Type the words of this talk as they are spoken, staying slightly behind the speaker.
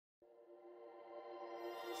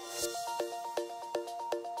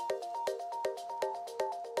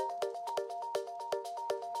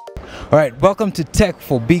All right, welcome to Tech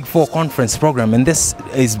for Big Four conference program, and this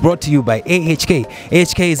is brought to you by AHK.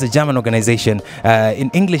 AHK is a German organization,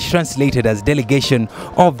 in English translated as Delegation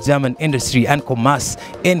of German Industry and Commerce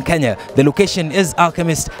in Kenya. The location is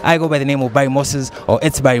Alchemist. I go by the name of Barry Moses, or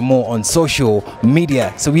it's Barry Mo on social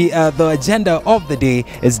media. So the agenda of the day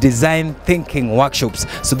is design thinking workshops.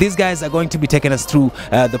 So these guys are going to be taking us through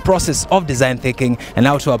the process of design thinking and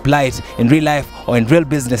how to apply it in real life or in real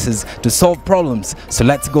businesses to solve problems. So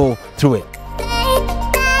let's go through it.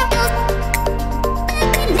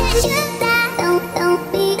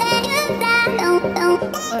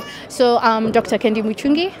 So I'm Dr. Kendi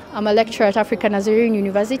Muchungi. I'm a lecturer at African Nazarene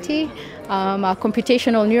University. I'm a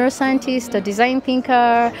computational neuroscientist, a design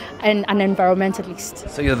thinker, and an environmentalist.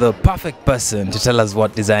 So you're the perfect person to tell us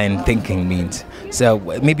what design thinking means. So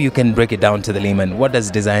maybe you can break it down to the layman. What does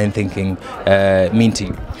design thinking mean to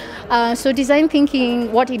you? So design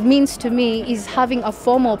thinking, what it means to me is having a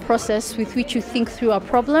formal process with which you think through a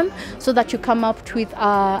problem so that you come up with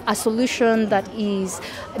a solution that is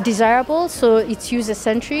desirable, so it's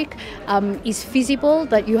user-centric, is feasible,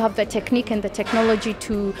 that you have the technique and the technology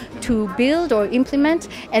to build or implement,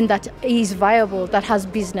 and that is viable, that has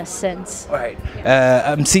business sense. Right.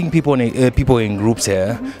 I'm seeing people in groups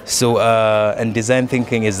here. Mm-hmm. So and design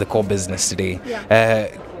thinking is the core business today. Yeah.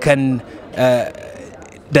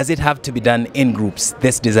 Does it have to be done in groups,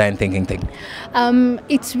 this design thinking thing?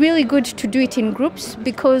 It's really good to do it in groups,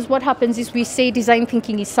 because what happens is we say design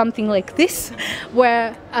thinking is something like this,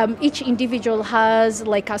 where each individual has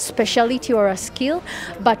like a specialty or a skill,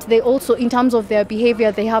 but they also, in terms of their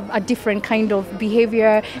behavior, they have a different kind of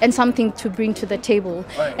behavior and something to bring to the table.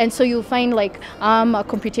 Right. And so you'll find, like, I'm a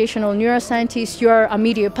computational neuroscientist, you're a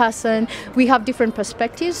media person, we have different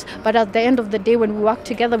perspectives, but at the end of the day, when we work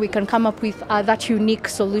together, we can come up with that unique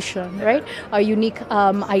solution, right? A unique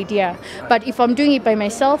idea. But if I'm doing it by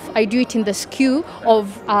myself, I do it in the skew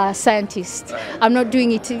of a scientist. I'm not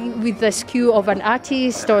doing it with the skew of an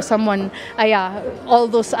artist or someone, all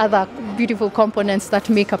those other beautiful components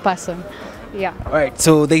that make a person. Yeah. All right.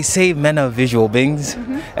 So they say men are visual beings,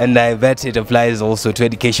 mm-hmm. and I bet it applies also to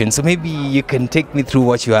education. So maybe you can take me through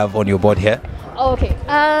what you have on your board here. Okay.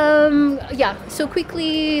 Yeah. So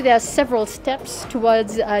quickly, there are several steps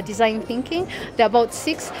towards design thinking. There are about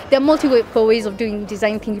 6. There are multiple ways of doing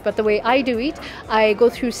design thinking, but the way I do it, I go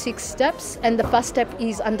through 6 steps. And the first step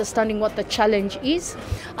is understanding what the challenge is.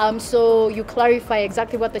 So you clarify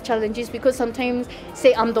exactly what the challenge is, because sometimes,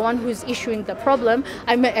 say I'm the one who's issuing the problem,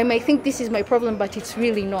 I may think this is my problem, but it's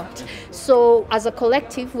really not. So as a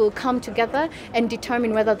collective, we'll come together and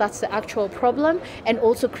determine whether that's the actual problem, and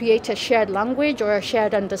also create a shared language or a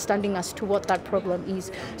shared understanding as to what that problem is.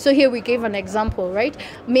 So here we gave an example, right?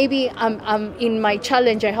 Maybe in my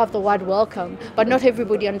challenge I have the word welcome, but not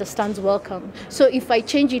everybody understands welcome. So if I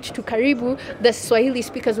change it to karibu, the Swahili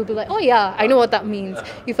speakers will be like, oh yeah, I know what that means.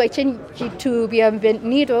 If I change it to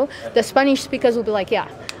bienvenido, the Spanish speakers will be like, yeah,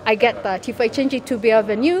 I get that. If I change it to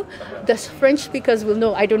bienvenue, the French speakers will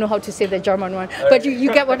know. I don't know how to say the German one, but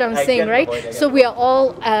you get what I'm saying, right? So we are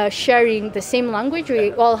all sharing the same language.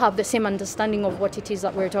 We all have the same understanding of what it is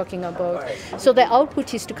that we're talking about. So the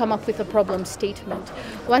output is to come up with a problem statement.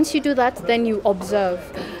 Once you do that, then you observe.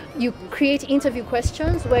 You create interview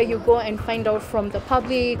questions where you go and find out from the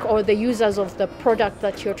public or the users of the product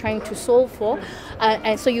that you're trying to solve for.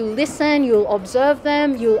 And so you listen, you'll observe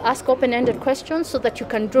them, you'll ask open-ended questions so that you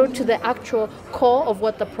can draw to the actual core of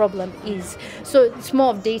what the problem is. So it's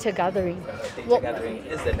more of data gathering. Data gathering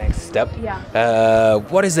is the next step. Yeah.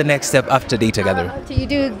 What is the next step after data gathering? After you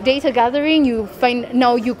do data gathering, you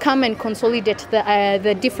come and consolidate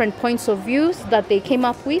the different points of views that they came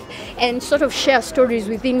up with, and sort of share stories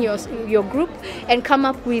within your group, and come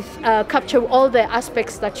up with capture all the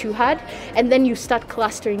aspects that you had, and then you start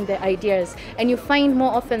clustering the ideas. And you find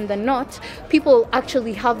more often than not, people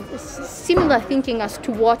actually have similar thinking as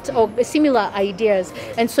to or similar ideas,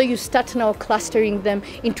 and so you start now clustering them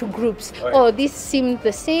into groups. Right. Oh, this seemed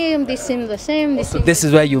the same, this seemed the same. So this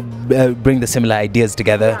is where you bring the similar ideas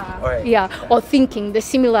together. Yeah. Right. Yeah, or the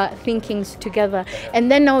similar thinkings together.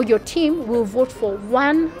 And then now your team will vote for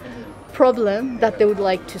one problem that they would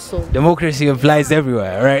like to solve. Democracy applies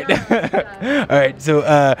everywhere, right? Yeah. All right, so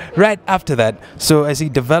right after that, so as you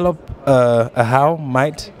develop a how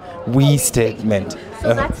might we statement.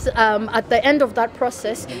 So that's at the end of that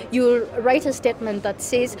process, you'll write a statement that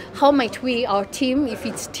says, how might we, our team, if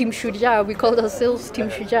it's Team Shuja, we call ourselves Team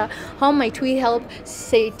Shuja, how might we help,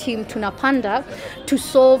 say, Team Tunapanda to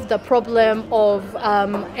solve the problem of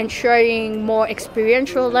ensuring more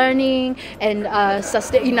experiential learning and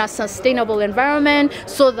in a sustainable environment,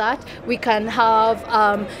 so that we can have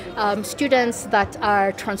students that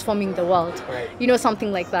are transforming the world. Right. You know,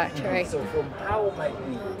 something like that, right? So from how might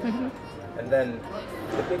we, and then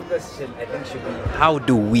the big question I think should be, how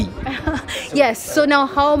do we? Yes, so now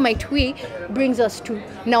how might we brings us to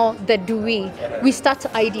now the do we. We start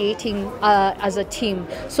ideating as a team.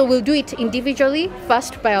 So we'll do it individually,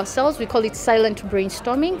 first by ourselves. We call it silent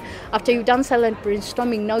brainstorming. After you've done silent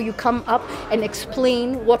brainstorming, now you come up and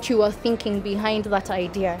explain what you are thinking behind that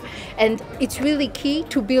idea. And it's really key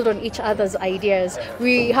to build on each other's ideas.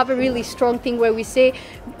 We have a really strong thing where we say,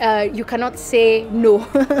 you cannot say no.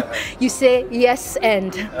 You say yes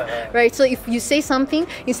and, right? So if you say something,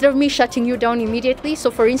 instead of me shutting you down immediately, so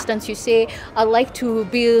for instance, you say, I'd like to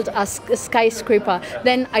build a skyscraper,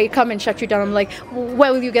 then I come and shut you down. I'm like,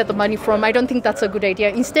 where will you get the money from? I don't think that's a good idea.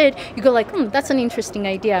 Instead, you go like, that's an interesting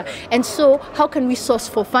idea. And so how can we source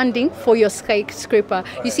for funding for your skyscraper?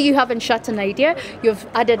 You see, you haven't shut an idea, you've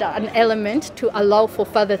added an element to allow for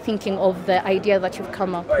further thinking of the idea that you've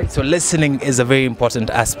come up with. So listening is a very important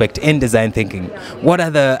aspect in design thinking. What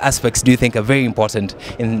other aspects do you think are very important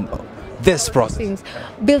in this process?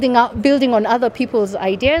 Building on other people's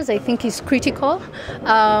ideas, I think, is critical.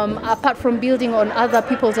 Apart from building on other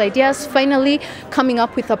people's ideas, finally coming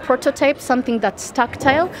up with a prototype, something that's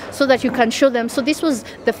tactile, so that you can show them. So this was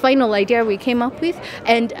the final idea we came up with,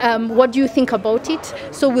 and what do you think about it?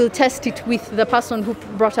 So we'll test it with the person who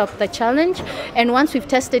brought up the challenge, and once we've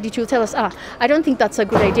tested it, you'll tell us, I don't think that's a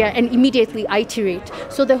good idea, and immediately iterate.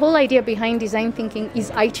 So the whole idea behind design thinking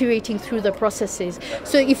is iterating through the processes.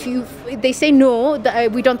 So if they say no,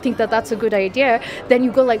 we don't think that that's a good idea, then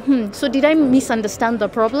you go like, so did I misunderstand the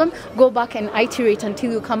problem? Go back and iterate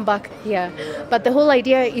until you come back here. But the whole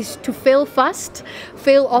idea is to fail fast,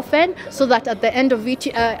 fail often, so that at the end of it,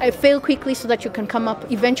 fail quickly so that you can come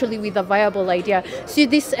up eventually with a viable idea. So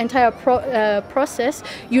this entire process,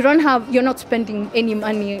 you're not spending any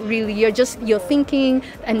money really, you're thinking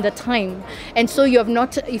and the time. And so you have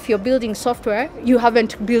not, if you're building software, you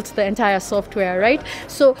haven't built the entire software, right?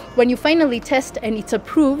 So when you finally test and it's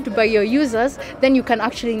approved by your users, then you can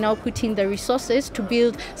actually now put in the resources to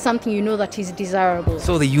build something you know that is desirable.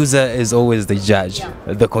 So the user is always the judge,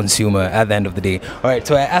 the consumer at the end of the day. All right,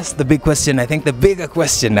 so I asked the big question. I think the bigger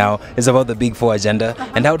question now is about the Big Four agenda.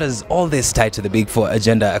 And how does all this tie to the Big Four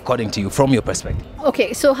agenda according to you, from your perspective?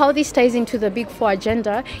 Okay, so how this ties into the Big Four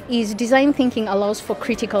agenda is design thinking allows for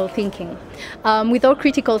critical thinking. Without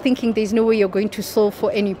critical thinking, there's no way you're going to solve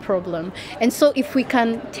for any problem. And so if we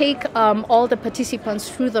can take all the participants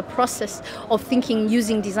through the process of thinking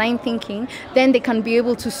using design thinking, then they can be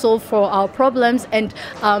able to solve for our problems and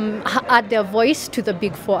add their voice to the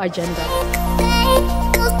Big Four agenda.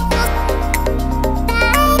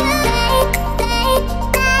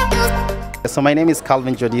 So my name is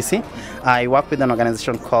Calvin Jodisi. I work with an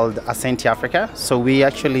organization called Attain Africa. So we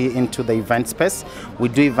actually into the event space. We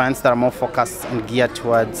do events that are more focused and geared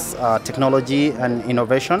towards technology and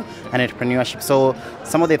innovation and entrepreneurship. So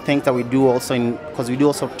some of the things that we do also because we do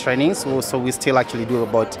also trainings, so we still actually do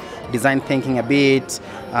about design thinking a bit.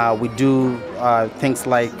 We do things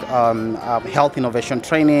like health innovation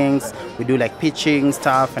trainings. We do like pitching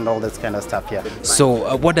stuff and all this kind of stuff, yeah.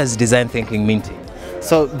 So what does design thinking mean to you?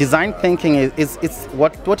 So design thinking is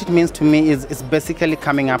what it means to me is basically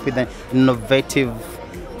coming up with an innovative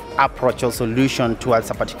approach or solution towards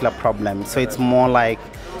a particular problem. So it's more like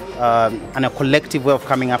a collective way of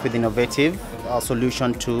coming up with innovative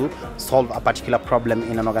solution to solve a particular problem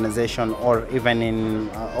in an organization or even in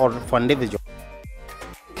or for an individual.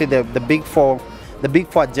 The Big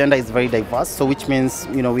Four agenda is very diverse. So which means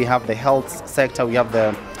we have the health sector, we have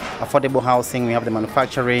the affordable housing, we have the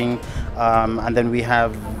manufacturing, and then we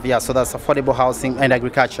have so that's affordable housing and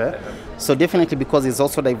agriculture. So definitely because it's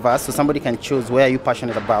also diverse, so somebody can choose where are you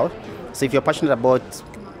passionate about. So if you're passionate about,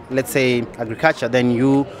 let's say, agriculture, then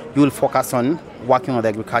you will focus on working on the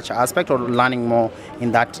agriculture aspect or learning more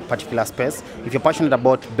in that particular space. If you're passionate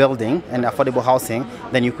about building and affordable housing,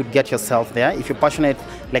 then you could get yourself there. If you're passionate,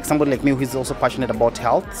 like somebody like me who is also passionate about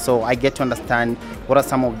health, so I get to understand what are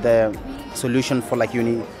some of the solutions for like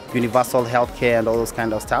universal healthcare and all those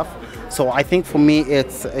kind of stuff. So I think for me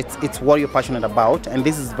it's what you're passionate about, and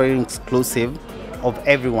this is very exclusive of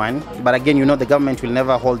everyone. But again, the government will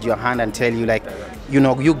never hold your hand and tell you like,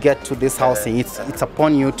 you get to this housing. It's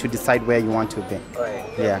upon you to decide where you want to be. Right.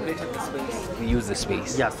 Yeah. basically use the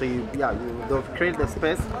space. Yeah, so they'll create the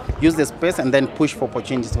space, use the space, and then push for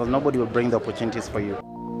opportunities, because nobody will bring the opportunities for you.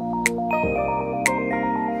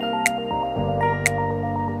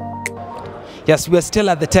 Yes, we are still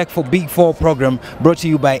at the Tech for Big 4 program, brought to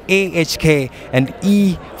you by AHK and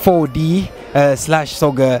E4D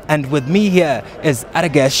 /Soga. And with me here is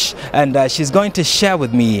Aragesh, and she's going to share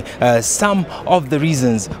with me some of the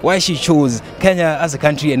reasons why she chose Kenya as a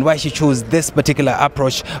country and why she chose this particular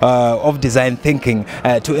approach of design thinking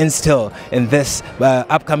to instill in this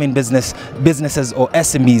upcoming businesses or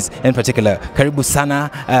SMEs in particular. Karibu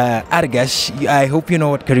sana, Aragesh. I hope you know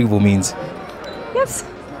what Karibu means. Yes.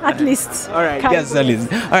 At least. All right, yes, at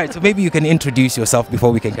least. All right, so maybe you can introduce yourself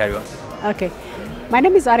before we can carry on. Okay. My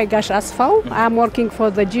name is Aragesh Asfau. I'm working for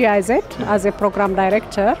the GIZ as a program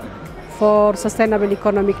director for Sustainable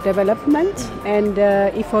Economic Development and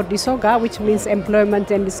E4D SOGA, which means Employment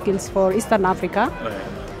and Skills for Eastern Africa,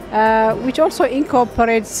 which also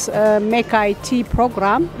incorporates Make IT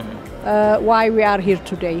program, why we are here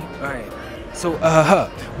today. All right. So,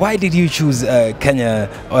 why did you choose Kenya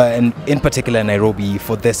and in particular Nairobi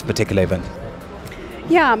for this particular event?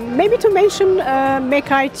 Yeah, maybe to mention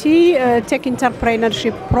Make IT Tech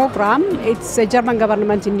Entrepreneurship Program. It's a German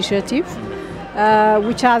government initiative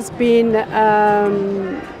which has been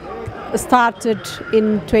started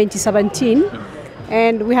in 2017.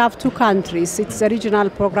 And we have two countries. It's a regional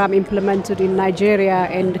program implemented in Nigeria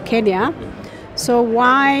and Kenya. So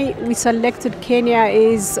why we selected Kenya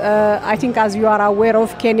is, I think as you are aware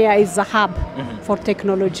of, Kenya is a hub for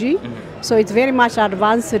technology. So it's very much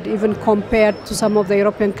advanced even compared to some of the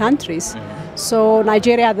European countries. So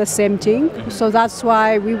Nigeria, the same thing. So that's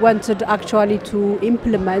why we wanted actually to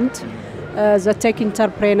implement the Tech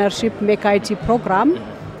Entrepreneurship Make IT program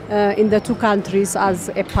in the two countries as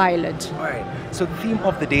a pilot. All right. So the theme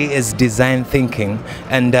of the day is design thinking.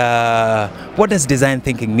 And what does design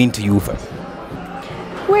thinking mean to you first?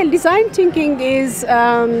 Well, design thinking is,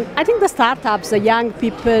 I think the startups, the young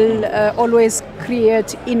people always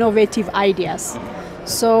create innovative ideas.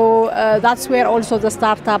 So that's where also the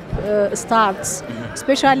startup starts,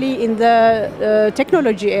 especially in the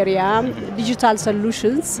technology area, digital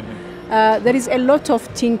solutions. There is a lot of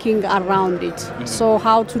thinking around it. So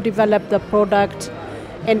how to develop the product,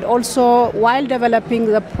 and also while developing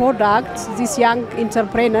the product, these young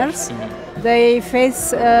entrepreneurs, they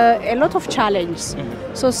face a lot of challenges.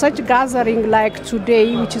 So such gathering like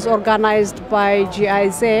today, which is organized by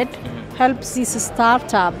GIZ, helps this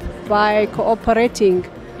startup by cooperating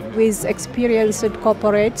with experienced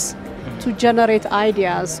corporates to generate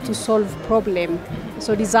ideas, to solve problems.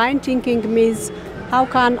 So design thinking means how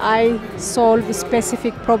can I solve a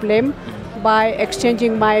specific problem by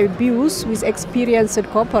exchanging my views with experienced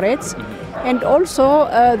corporates, and also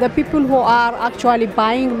the people who are actually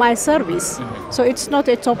buying my service. So it's not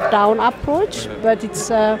a top-down approach, but it's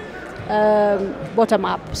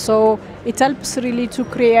bottom-up. So it helps really to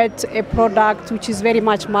create a product which is very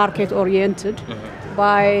much market-oriented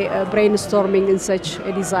by brainstorming in such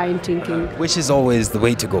a design thinking. Which is always the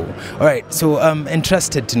way to go. All right, so I'm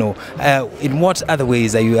interested to know, in what other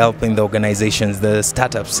ways are you helping the organizations, the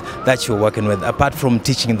startups that you're working with, apart from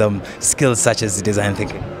teaching them skills such as design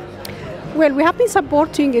thinking? Well, we have been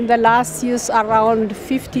supporting in the last years around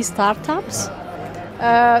 50 startups.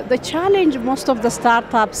 The challenge most of the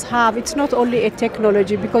startups have, it's not only a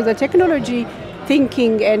technology, because the technology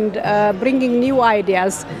thinking and bringing new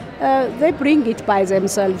ideas, they bring it by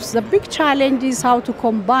themselves. The big challenge is how to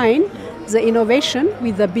combine the innovation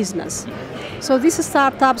with the business. So these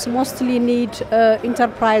startups mostly need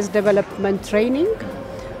enterprise development training,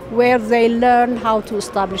 where they learn how to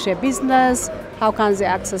establish a business, how can they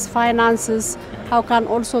access finances, how can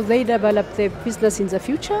also they develop their business in the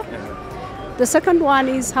future. The second one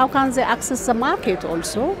is how can they access the market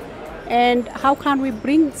also, and how can we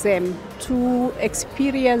bring them to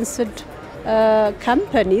experienced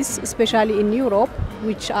companies, especially in Europe,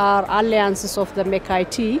 which are alliances of the Make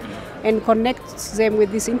IT, and connect them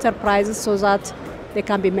with these enterprises so that they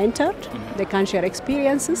can be mentored, they can share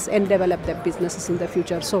experiences and develop their businesses in the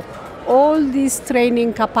future. So all this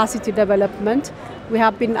training capacity development, we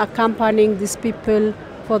have been accompanying these people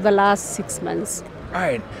for the last 6 months. All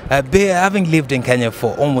right. Having lived in Kenya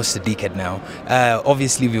for almost a decade now,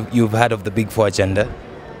 obviously you've heard of the Big Four agenda.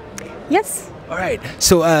 Yes. All right.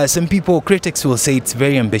 So some people, critics will say it's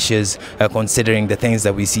very ambitious considering the things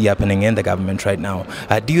that we see happening in the government right now.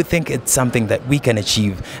 Do you think it's something that we can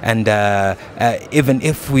achieve? And even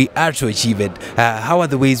if we are to achieve it, how are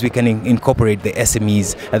the ways we can incorporate the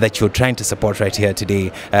SMEs that you're trying to support right here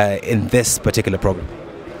today in this particular program?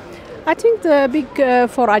 I think the big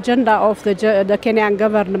four agenda of the Kenyan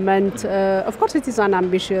government, of course, it is an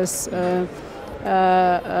ambitious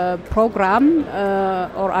program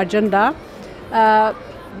or agenda.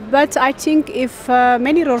 But I think if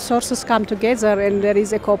many resources come together and there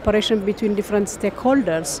is a cooperation between different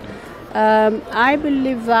stakeholders, I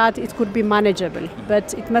believe that it could be manageable,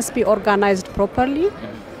 but it must be organized properly.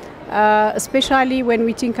 Especially when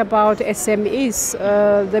we think about SMEs,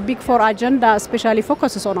 the Big Four agenda especially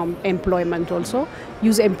focuses on employment also,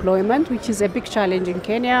 youth employment, which is a big challenge in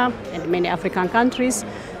Kenya and many African countries.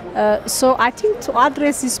 So I think to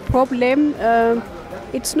address this problem,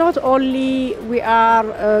 it's not only we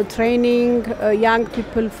are training young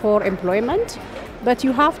people for employment, but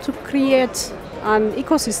you have to create an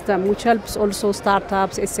ecosystem which helps also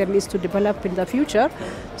startups, SMEs to develop in the future,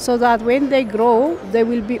 so that when they grow, they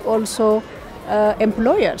will be also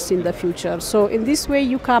employers in the future. So in this way,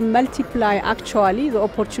 you can multiply actually the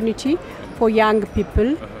opportunity for young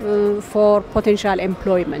people for potential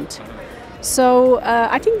employment. So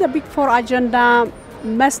I think the Big Four agenda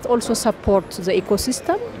must also support the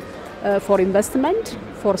ecosystem for investment,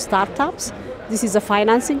 for startups. This is a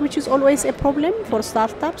financing which is always a problem for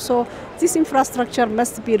startups. So this infrastructure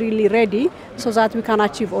must be really ready so that we can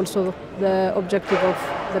achieve also the objective of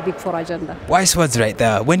the Big Four agenda. Wise words right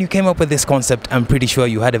there. When you came up with this concept, I'm pretty sure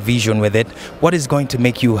you had a vision with it. What is going to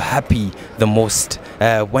make you happy the most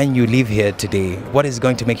when you leave here today? What is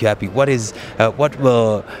going to make you happy? What is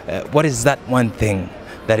that one thing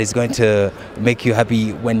that is going to make you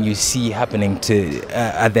happy when you see happening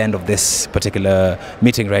at the end of this particular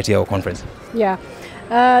meeting right here or conference? Yeah.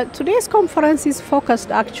 Today's conference is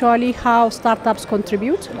focused actually how startups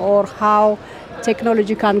contribute or how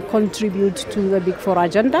technology can contribute to the Big Four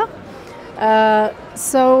agenda.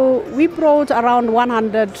 So we brought around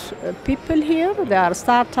 100 people here. There are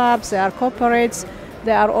startups, there are corporates,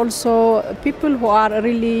 there are also people who are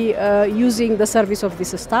really using the service of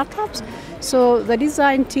these startups. So the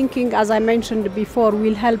design thinking, as I mentioned before,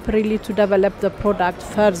 will help really to develop the product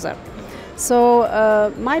further. So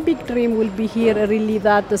my big dream will be here really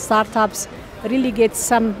that the startups really get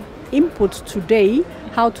some input today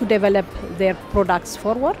how to develop their products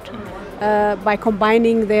forward by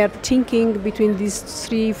combining their thinking between these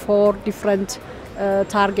 3-4 different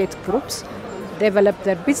target groups, develop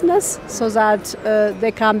their business so that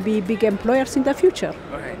they can be big employers in the future.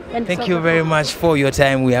 And thank you very much for your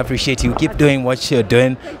time. We appreciate you. Keep doing what you're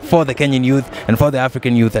doing for the Kenyan youth and for the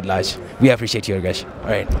African youth at large. We appreciate you, Argash. All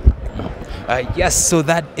right. Yes, so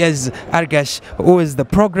that is Argash, who is the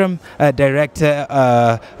Program Director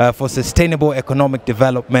for Sustainable Economic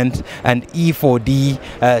Development and E4D/SOGA.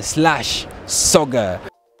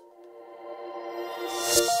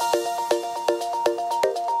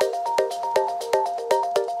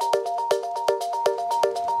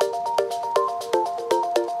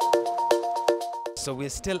 So we're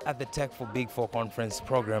still at the Tech for Big Four conference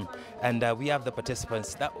program, and we have the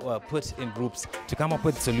participants that were put in groups to come up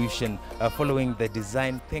with a solution following the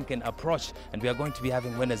design thinking approach, and we are going to be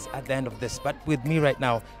having winners at the end of this. But with me right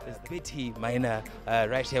now is Betty Maina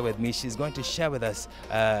right here with me. She's going to share with us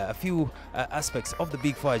a few aspects of the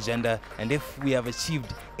Big Four agenda and if we have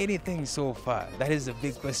achieved anything so far. That is a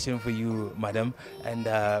big question for you, madam. And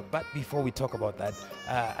but before we talk about that,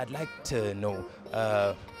 I'd like to know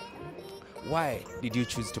why did you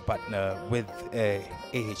choose to partner with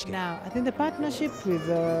AHK? Now, I think the partnership with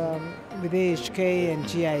AHK and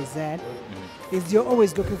GIZ is you're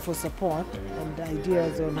always looking for support and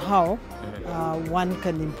ideas on how one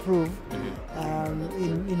can improve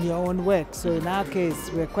in your own work. So in our case,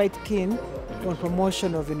 we're quite keen on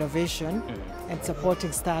promotion of innovation and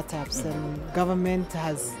supporting startups, and government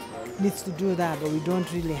needs to do that, but we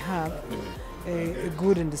don't really have a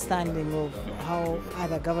good understanding of how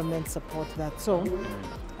other governments support that. So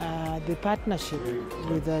the partnership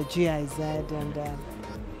with GIZ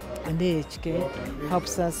and AHK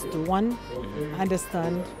helps us to, one,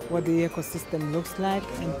 understand what the ecosystem looks like,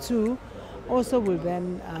 and two, also will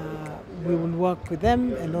then we will work with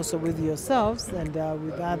them and also with yourselves and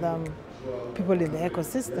with other people in the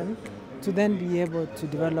ecosystem to then be able to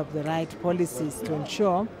develop the right policies to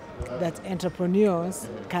ensure that entrepreneurs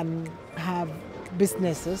can have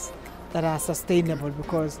businesses that are sustainable,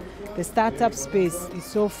 because the startup space is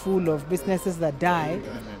so full of businesses that die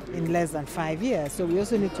in less than 5 years. So we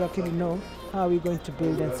also need to actually know how we're going to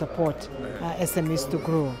build and support SMEs to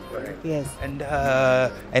grow. Yes. And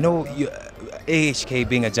I know AHK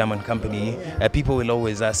being a German company, people will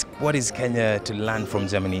always ask, what is Kenya to learn from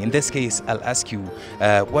Germany? In this case, I'll ask you,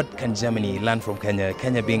 what can Germany learn from Kenya,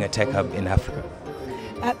 Kenya being a tech hub in Africa?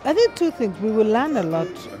 I think two things. We will learn a lot.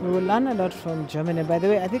 We will learn a lot from Germany. By the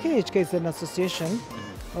way, I think AHK is an association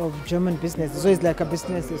of German businesses. So it's like a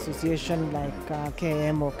business association like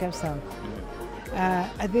KM or KEPSAM.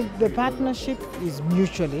 I think the partnership is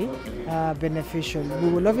mutually beneficial. We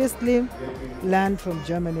will obviously learn from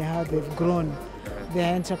Germany how they've grown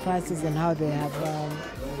their enterprises and how they have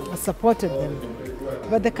supported them.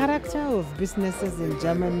 But the character of businesses in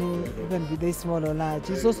Germany, even be they small or large,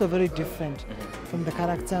 is also very different from the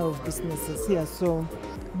character of businesses here. So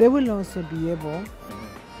they will also be able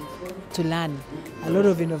to learn. A lot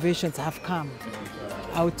of innovations have come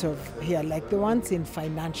out of here, like the ones in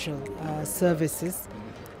financial services,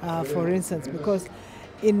 for instance, because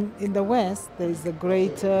in the West there is a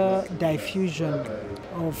greater diffusion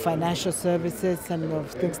of financial services and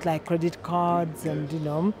of things like credit cards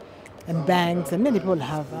and and banks, and many people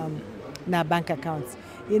have now bank accounts.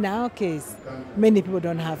 In our case, many people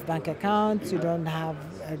don't have bank accounts. You don't have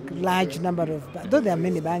a large number of, though there are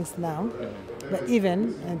many banks now, but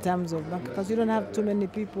even in terms of bank accounts, you don't have too many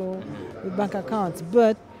people with bank accounts.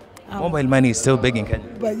 But mobile money is still big in Kenya.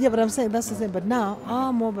 But I'm saying that's the same. But now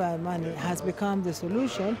our mobile money has become the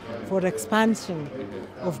solution for expansion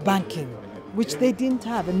of banking, which they didn't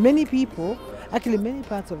have, and many people, actually many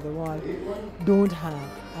parts of the world, don't have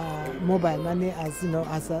mobile money as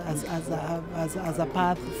as a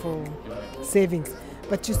path for savings.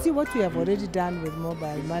 But you see, what we have already done with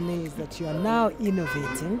mobile money is that you are now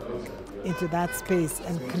innovating into that space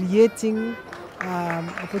and creating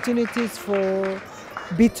opportunities for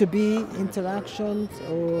B2B interactions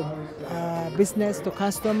or business to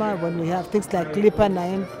customer, when we have things like Lipa na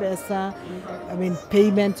M-Pesa,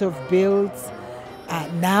 payment of bills.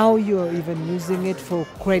 Now you're even using it for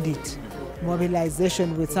credit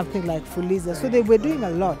mobilization with something like Fuliza. So they were doing a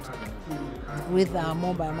lot with our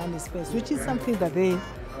mobile money space, which is something that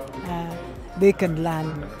they can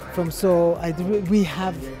learn from. So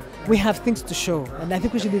we have things to show, and I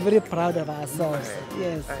think we should be very proud of ourselves.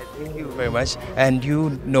 Yes. Thank you very much. And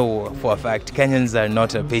you know for a fact, Kenyans are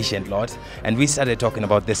not a patient lot, and we started talking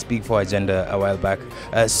about this Big Four agenda a while back.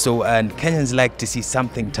 And Kenyans like to see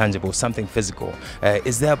something tangible, something physical.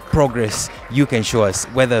 Is there progress you can show us,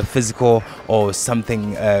 whether physical or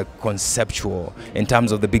something conceptual, in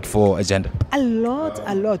terms of the Big Four agenda? A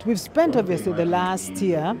lot. We've spent obviously the last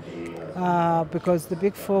year. Because the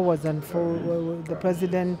Big Four was the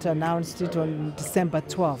president announced it on December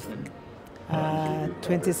 12th,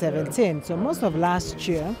 2017. So most of last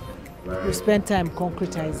year, we spent time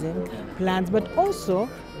concretizing plans, but also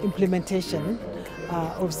implementation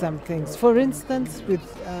of some things. For instance, with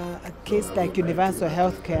a case like universal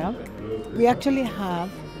health care, we actually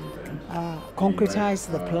have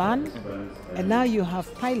concretized the plan, and now you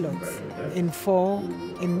have pilots in four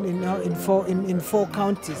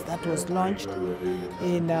counties. That was launched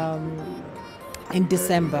in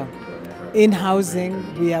December. In housing,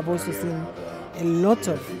 we have also seen a lot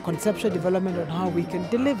of conceptual development on how we can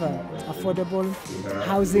deliver affordable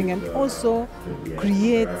housing and also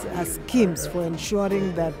create schemes for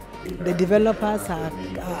ensuring that the developers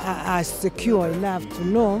are secure enough to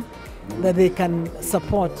know that they can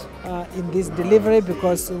support in this delivery,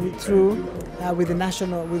 because with the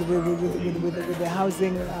national with the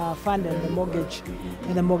housing fund and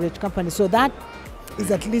the mortgage company. So that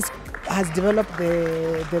is at least has developed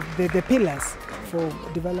the pillars for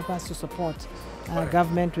developers to support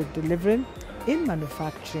government with delivering in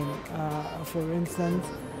manufacturing, for instance,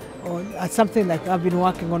 or something like I've been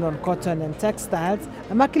working on cotton and textiles.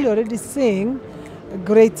 I'm actually already seeing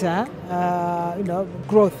greater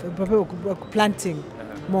growth, planting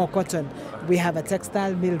more cotton. We have a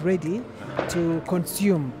textile mill ready to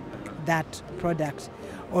consume that product.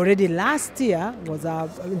 Already last year was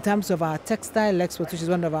in terms of our textile exports, which is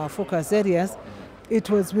one of our focus areas, we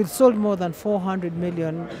sold more than $400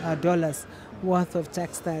 million worth of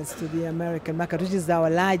textiles to the American market, which is our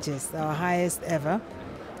largest, our highest ever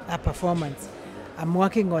performance. I'm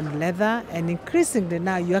working on leather, and increasingly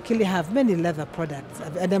now you actually have many leather products,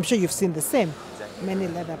 and I'm sure you've seen the same, many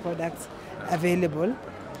leather products available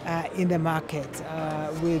in the market.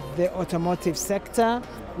 With the automotive sector,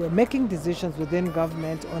 we're making decisions within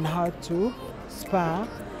government on how to spur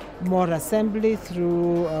more assembly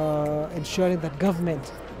through ensuring that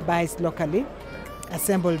government buys locally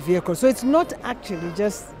assembled vehicles. So it's not actually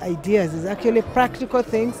just ideas, it's actually practical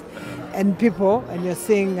things and people, and you're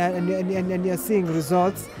seeing and you're seeing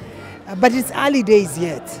results. But it's early days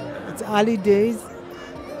yet. It's early days.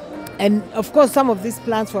 And of course, some of these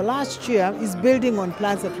plans for last year is building on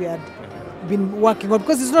plans that we had been working on,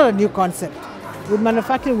 because it's not a new concept. With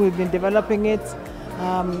manufacturing, we've been developing it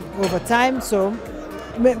over time. So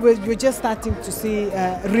we're just starting to see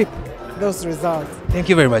reap those results. Thank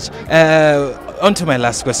you very much. On to my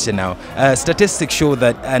last question now. Statistics show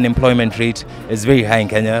that unemployment rate is very high in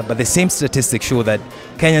Kenya, but the same statistics show that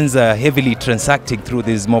Kenyans are heavily transacting through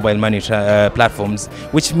these mobile money platforms,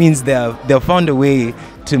 which means they've found a way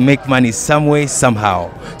to make money some way,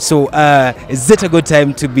 somehow. So is it a good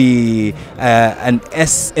time to be an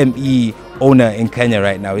SME owner in Kenya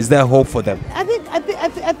right now? Is there hope for them? I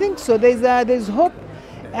think so. There's hope.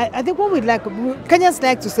 I think what Kenyans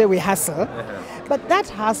like to say we hustle, but that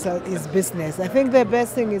hustle is business. I think the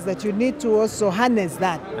best thing is that you need to also harness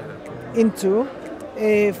that into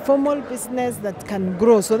a formal business that can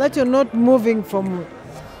grow, so that you're not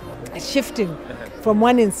shifting from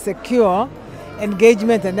one insecure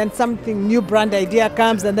engagement and then something new brand idea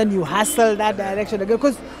comes and then you hustle that direction again,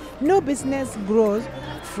 because no business grows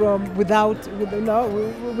without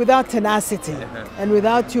tenacity and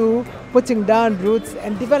without you putting down roots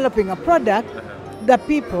and developing a product that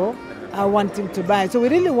people are wanting to buy. So we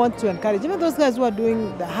really want to encourage even those guys who are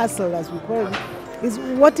doing the hustle, as we call it, is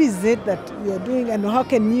what is it that you're doing and how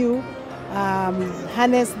can you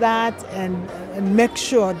harness that and make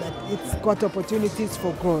sure that it's got opportunities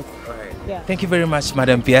for growth. Yeah. Thank you very much,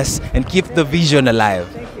 Madam PS, and keep the vision alive.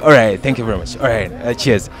 All right, thank you very much. All right,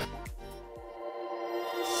 cheers.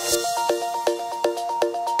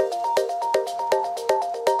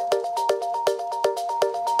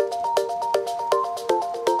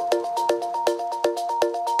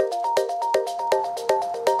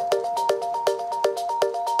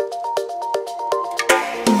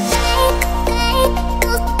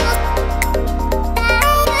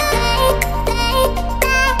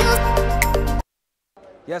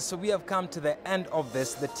 Yes, so we have come to the end of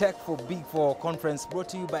this, the Tech for Big 4 conference, brought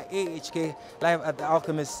to you by AHK, live at the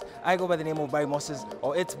Alchemist. I go by the name of Barry Moses,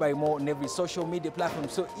 or It's Barry Mo on every social media platform.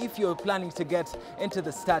 So if you're planning to get into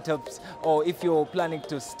the startups, or if you're planning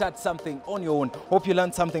to start something on your own, hope you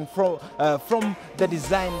learned something from the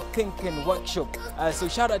Design Thinking Workshop. So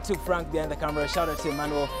shout out to Frank behind the camera, shout out to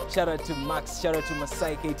Emmanuel, shout out to Max, shout out to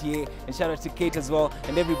Masai KTA, and shout out to Kate as well,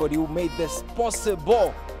 and everybody who made this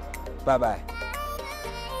possible. Bye-bye.